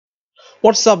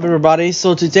What's up, everybody?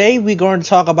 So today we're going to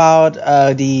talk about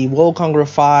the World Conqueror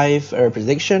 5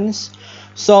 predictions.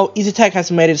 So Easytech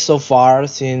has made it so far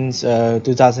since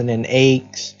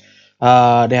 2008. They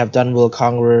have done World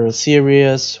Conqueror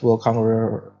series, World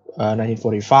Conqueror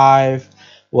 1945,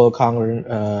 World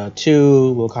Conqueror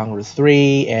 2, World Conqueror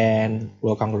 3, and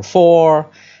World Conqueror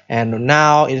 4. And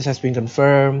now it has been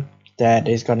confirmed that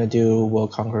it's going to do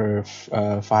World Conqueror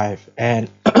 5. And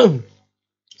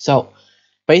so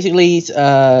basically,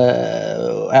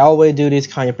 I always do these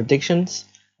kind of predictions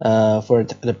for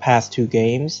the past two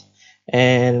games,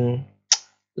 and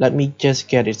let me just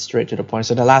get it straight to the point.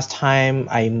 So the last time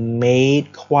I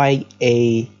made quite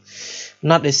a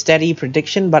not a steady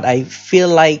prediction, but I feel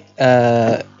like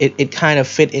it kind of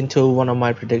fit into one of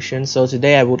my predictions. So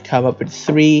today I would come up with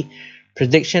three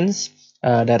predictions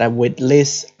that I would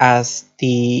list as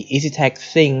the Easytech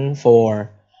thing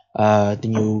for the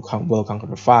new World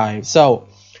Conqueror 5. So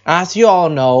as you all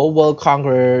know, World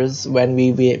Conquerors, when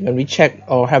we check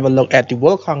or have a look at the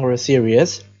World Conqueror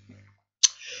series,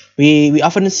 we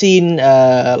often seen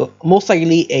most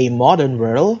likely a modern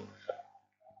world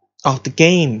of the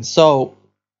game. So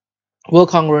World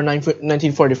Conqueror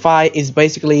 1945 is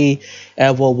basically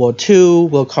World War II.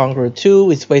 World Conqueror 2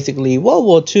 is basically World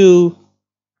War II.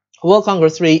 World Conqueror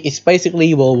 3 is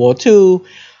basically World War II.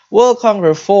 World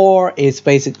Conqueror 4 is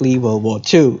basically World War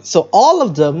II. So all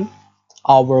of them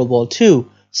are World War II.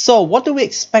 So what do we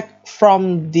expect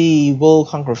from the World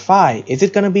Conqueror 5? Is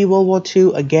it going to be World War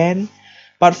II again?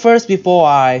 But first, before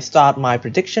I start my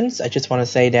predictions, I just want to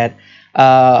say that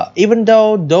even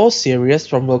though those series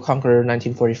from World Conqueror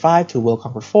 1945 to World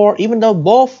Conqueror 4, even though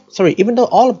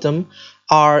all of them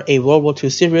are a World War II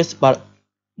series, but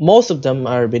most of them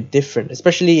are a bit different,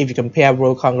 especially if you compare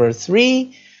World Conqueror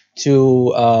 3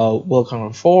 to World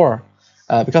Conqueror 4.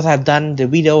 Because I've done the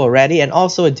video already, and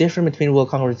also a difference between World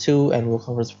Conqueror 2 and World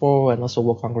Conqueror 4 and also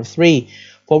World Conqueror 3.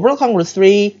 For World Conqueror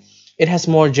 3, it has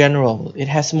more general, it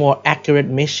has more accurate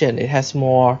mission, it has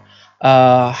more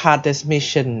hardest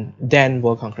mission than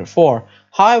World Conqueror 4.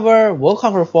 However, World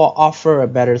Conqueror 4 offer a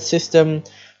better system.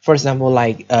 For example,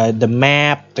 like the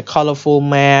map, the colorful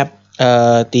map,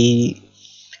 the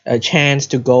a chance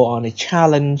to go on a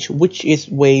challenge, which is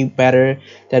way better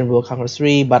than World Conqueror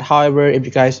 3. But however, if you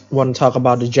guys want to talk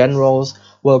about the generals,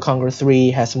 World Conqueror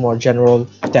 3 has more general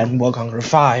than World Conqueror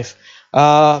 5.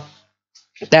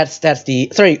 That's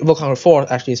the World Conqueror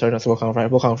 4 actually, sorry, not World Conqueror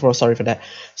 5, World Conqueror 4, sorry for that.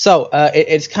 So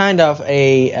it's kind of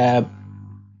a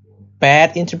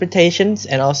bad interpretations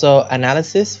and also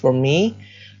analysis for me,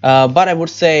 but I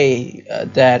would say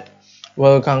that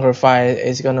World Conqueror 5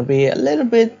 is gonna be a little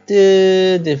bit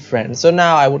different. So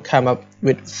now I would come up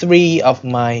with three of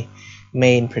my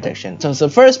main predictions. So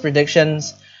first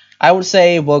predictions, I would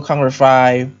say World Conqueror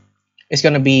 5 is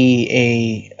gonna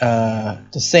be the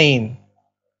same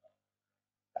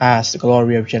as the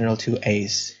Glory of General 2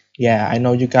 Ace. Yeah, I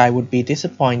know you guys would be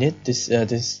disappointed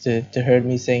to hear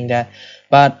me saying that,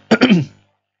 but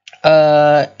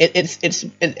I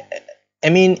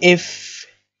mean, if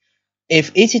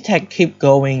Easytech keep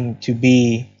going to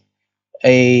be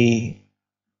a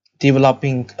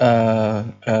developing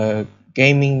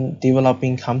gaming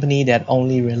developing company that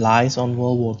only relies on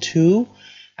World War II,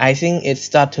 I think it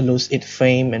start to lose its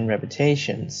fame and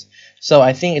reputations. So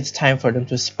I think it's time for them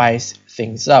to spice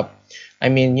things up. I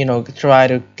mean, you know, try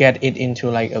to get it into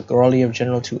like a Glory of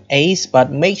General 2 Ace, but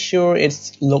make sure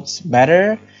it looks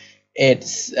better.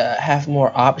 It's have more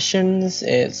options.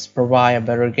 It's provide a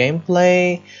better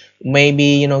gameplay.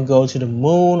 Maybe, you know, go to the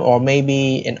moon, or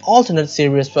maybe an alternate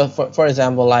series. For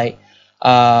example, like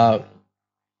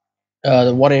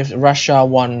what if Russia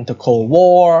won the Cold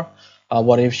War?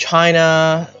 What if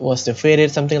China was defeated?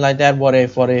 Something like that. What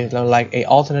if like a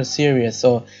alternate series?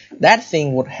 So that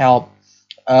thing would help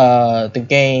the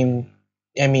game.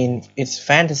 I mean, it's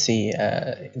fantasy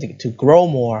to grow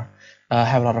more.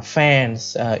 Have a lot of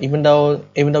fans, even though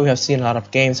we have seen a lot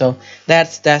of games. So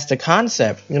that's the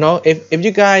concept, you know. If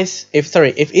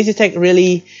Easytech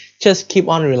really just keep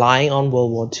on relying on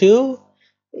World War II,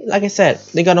 like I said,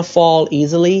 they're gonna fall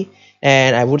easily.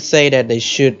 And I would say that they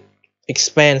should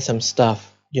expand some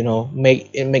stuff, you know,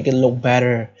 make it look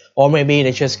better, or maybe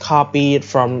they just copy it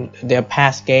from their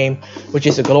past game, which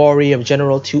is the Glory of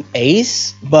General 2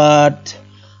 Ace, but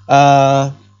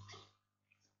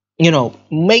you know,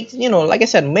 like I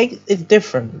said, make it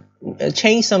different,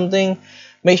 change something,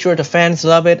 make sure the fans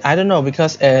love it. I don't know,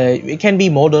 because it can be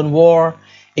modern war,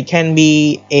 it can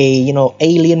be a, you know,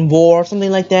 alien war,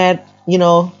 something like that, you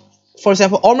know, for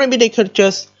example. Or maybe they could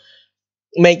just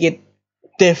make it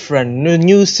different,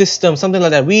 new system, something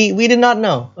like that. We did not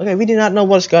know. Okay, we did not know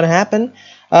what's gonna happen.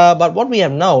 But what we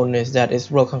have known is that it's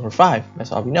World Conqueror 5.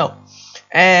 That's all we know.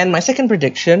 And my second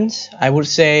predictions, I would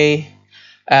say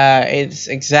it's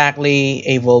exactly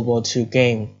a World War II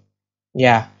game.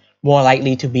 Yeah, more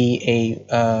likely to be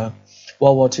a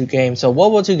World War II game. So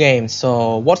World War II game.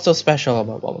 So what's so special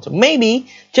about World War II? Maybe,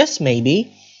 just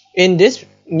maybe, in this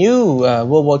new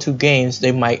World War II games,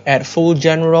 they might add full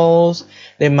generals.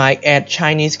 They might add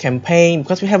Chinese campaign,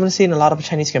 because we haven't seen a lot of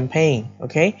Chinese campaign.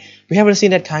 Okay, we haven't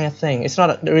seen that kind of thing. It's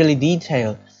not really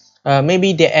detailed.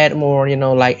 Maybe they add more, you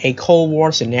know, like a Cold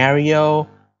War scenario,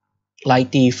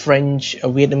 like the French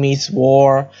Vietnamese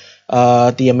War,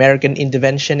 the American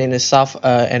intervention in the South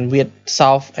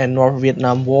South and North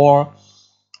Vietnam War,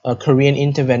 Korean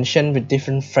intervention with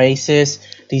different phases,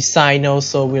 the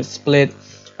Sino-Soviet split,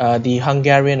 the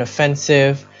Hungarian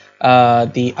offensive,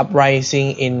 the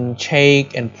uprising in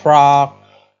Czech and Prague,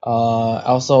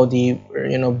 also the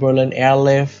Berlin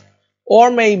airlift, or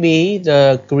maybe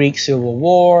the Greek Civil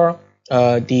War,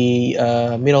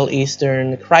 the Middle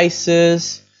Eastern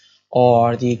crisis,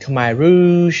 or the Khmer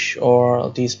Rouge, or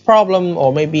this problem,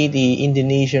 or maybe the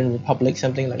Indonesian Republic,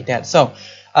 something like that. So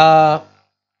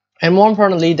and more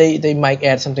importantly, they might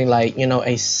add something like,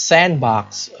 a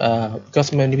sandbox,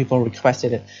 because many people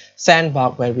requested it,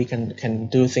 sandbox where we can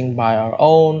do things by our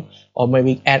own, or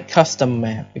maybe add custom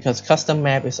map, because custom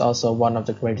map is also one of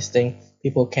the greatest thing.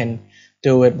 People can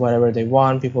do it whatever they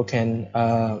want. People can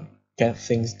get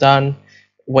things done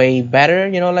way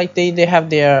better. Like they have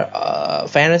their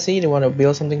fantasy, they want to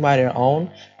build something by their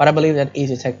own, but I believe that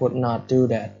Easytech would not do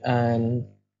that. And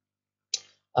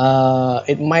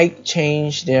it might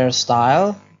change their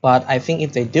style, but I think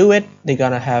if they do it, they're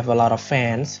gonna have a lot of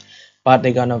fans, but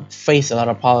they're gonna face a lot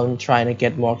of problems trying to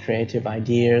get more creative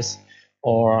ideas,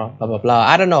 or blah blah blah.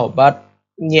 I don't know, but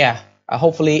yeah,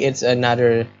 hopefully it's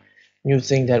another new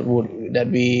thing that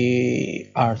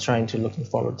we are trying to looking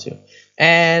forward to.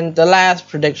 And the last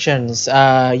predictions,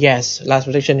 yes, last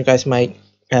prediction, you guys might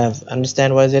have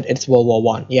understand what is it. It's World War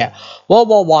One. Yeah, World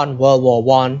War One,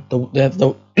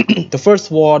 the the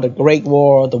first war, the Great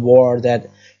War, the war that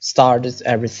started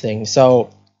everything. So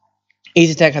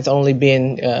Easytech has only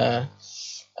been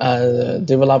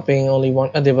developed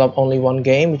only one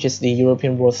game, which is the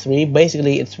European War 3.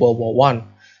 Basically it's World War One.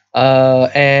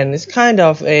 And it's kind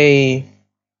of a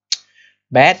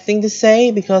bad thing to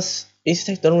say, because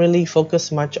Easytech don't really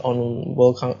focus much on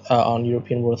on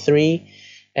European War 3,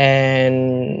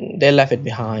 and they left it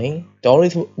behind. The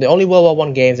only World War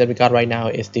One games that we got right now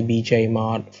is the BJ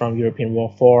mod from European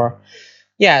War 4.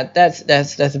 Yeah, that's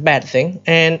a bad thing,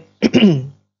 and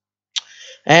and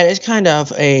it's kind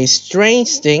of a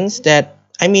strange things that,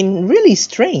 I mean, really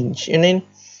strange. I mean,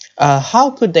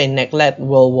 how could they neglect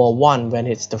World War One when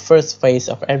it's the first phase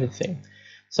of everything?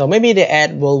 So maybe they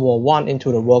add World War One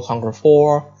into the World Conqueror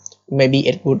 4. Maybe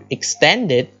it would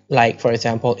extend it, like for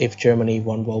example, if Germany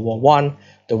won World War One,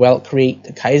 the Weltkrieg,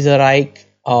 the Kaiserreich,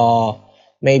 or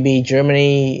maybe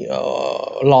Germany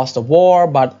lost the war,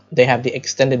 but they have the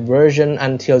extended version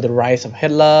until the rise of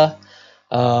Hitler,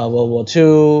 World War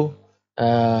II,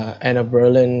 and of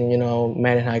Berlin,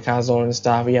 Mannerheim Castle and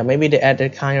stuff. Yeah, maybe they add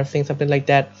that kind of thing, something like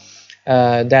that.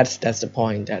 That's the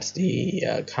point. That's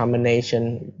the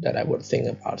combination that I would think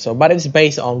about. So, but it's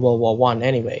based on World War One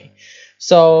anyway.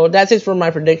 So that's it for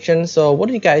my prediction. So what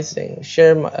do you guys think?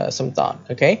 Share some thought.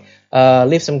 Okay,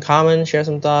 leave some comments, share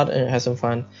some thought, and have some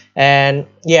fun. And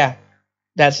yeah,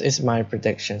 that is my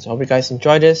prediction. So hope you guys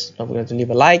enjoyed this. Don't forget to leave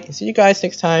a like. See you guys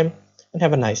next time, and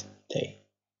have a nice day.